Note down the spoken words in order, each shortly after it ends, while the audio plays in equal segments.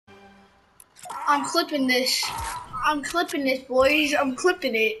I'm clipping this. I'm clipping this, boys. I'm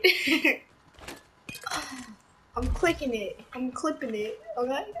clipping it. I'm clicking it. I'm clipping it.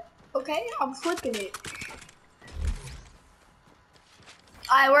 Okay? Okay? I'm clipping it.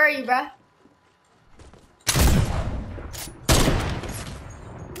 Alright, where are you, bro?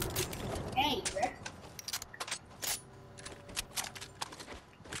 Hey, bro.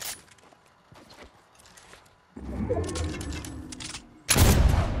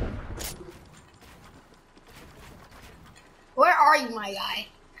 Where are you, my guy?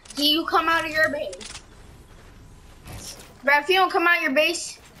 Do you come out of your base? Bro, if you don't come out of your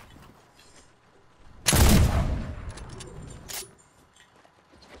base,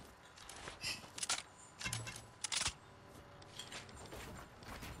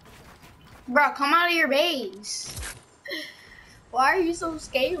 bro, come out of your base. Why are you so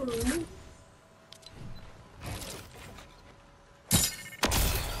scared?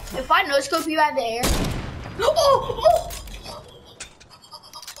 If I no-scope you out of the air.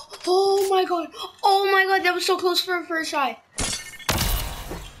 Oh my god. Oh my god, that was so close for a first shot.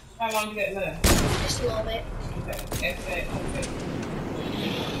 How long did you get there? Just a little bit. Okay.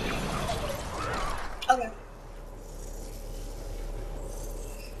 Okay.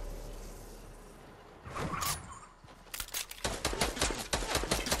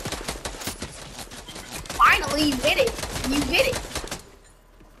 Finally, you hit it. You hit it.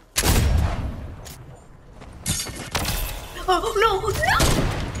 Oh, no.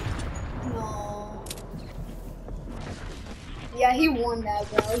 No. Yeah, he won that,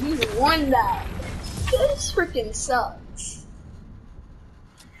 bro. He won that. This freaking sucks.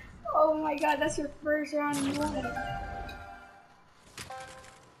 Oh my god, that's your first round win.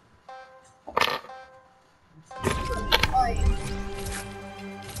 Alright.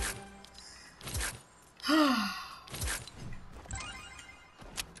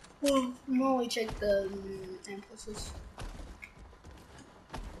 Well, I'm gonna check the impulses.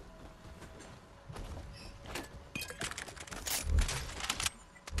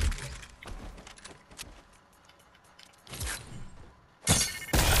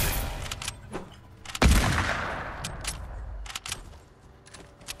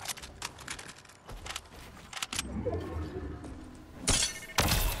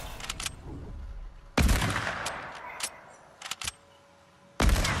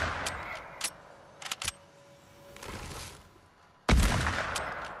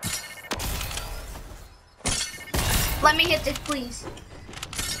 Let me hit this, please.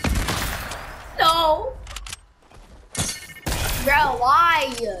 No. Bro,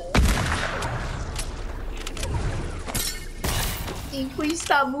 why? Can you please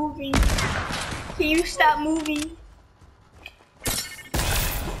stop moving? Can you stop moving?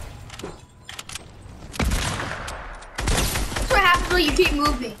 That's what happens when you keep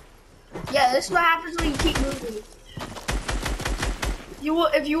moving. Yeah, this is what happens when you keep moving.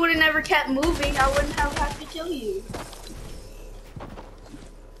 If you would have never kept moving, I wouldn't have had to kill you.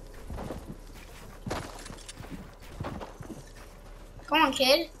 Come on,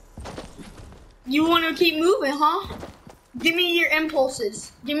 kid. You want to keep moving, huh? Give me your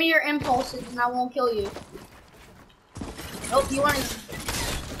impulses. Give me your impulses, and I won't kill you. Nope, you want to...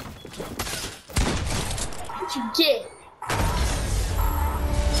 What you get?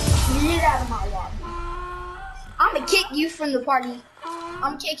 Get out of my lobby. I'm going to kick you from the party.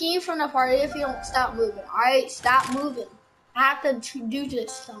 I'm kicking you from the party if you don't stop moving. Alright, stop moving. I have to do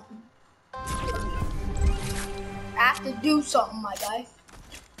this something. I have to do something, my guy.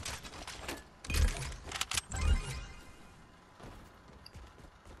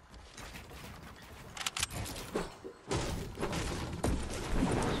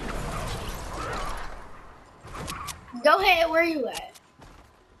 Go ahead, where you at?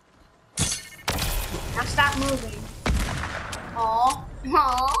 Now stop moving. Aw.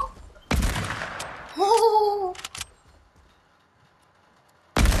 Aw. Oh.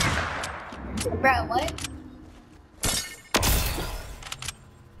 Bro, what?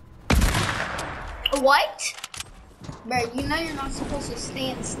 What? Bro, you know you're not supposed to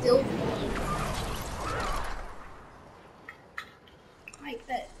stand still. Like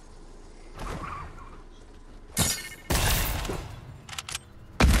that.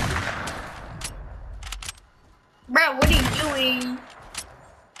 Bro, what are you doing?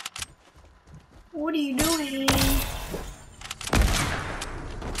 What are you doing?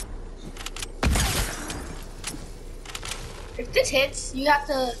 If this hits, you have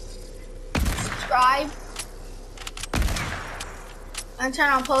to subscribe and turn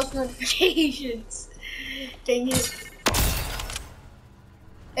on post notifications. Dang it.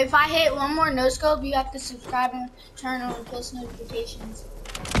 If I hit one more no-scope, you have to subscribe and turn on post notifications.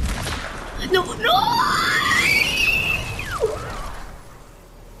 No, no!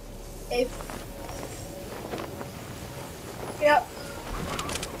 If, yep.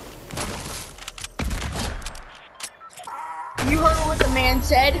 You heard what the man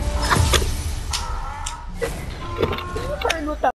said? You heard what the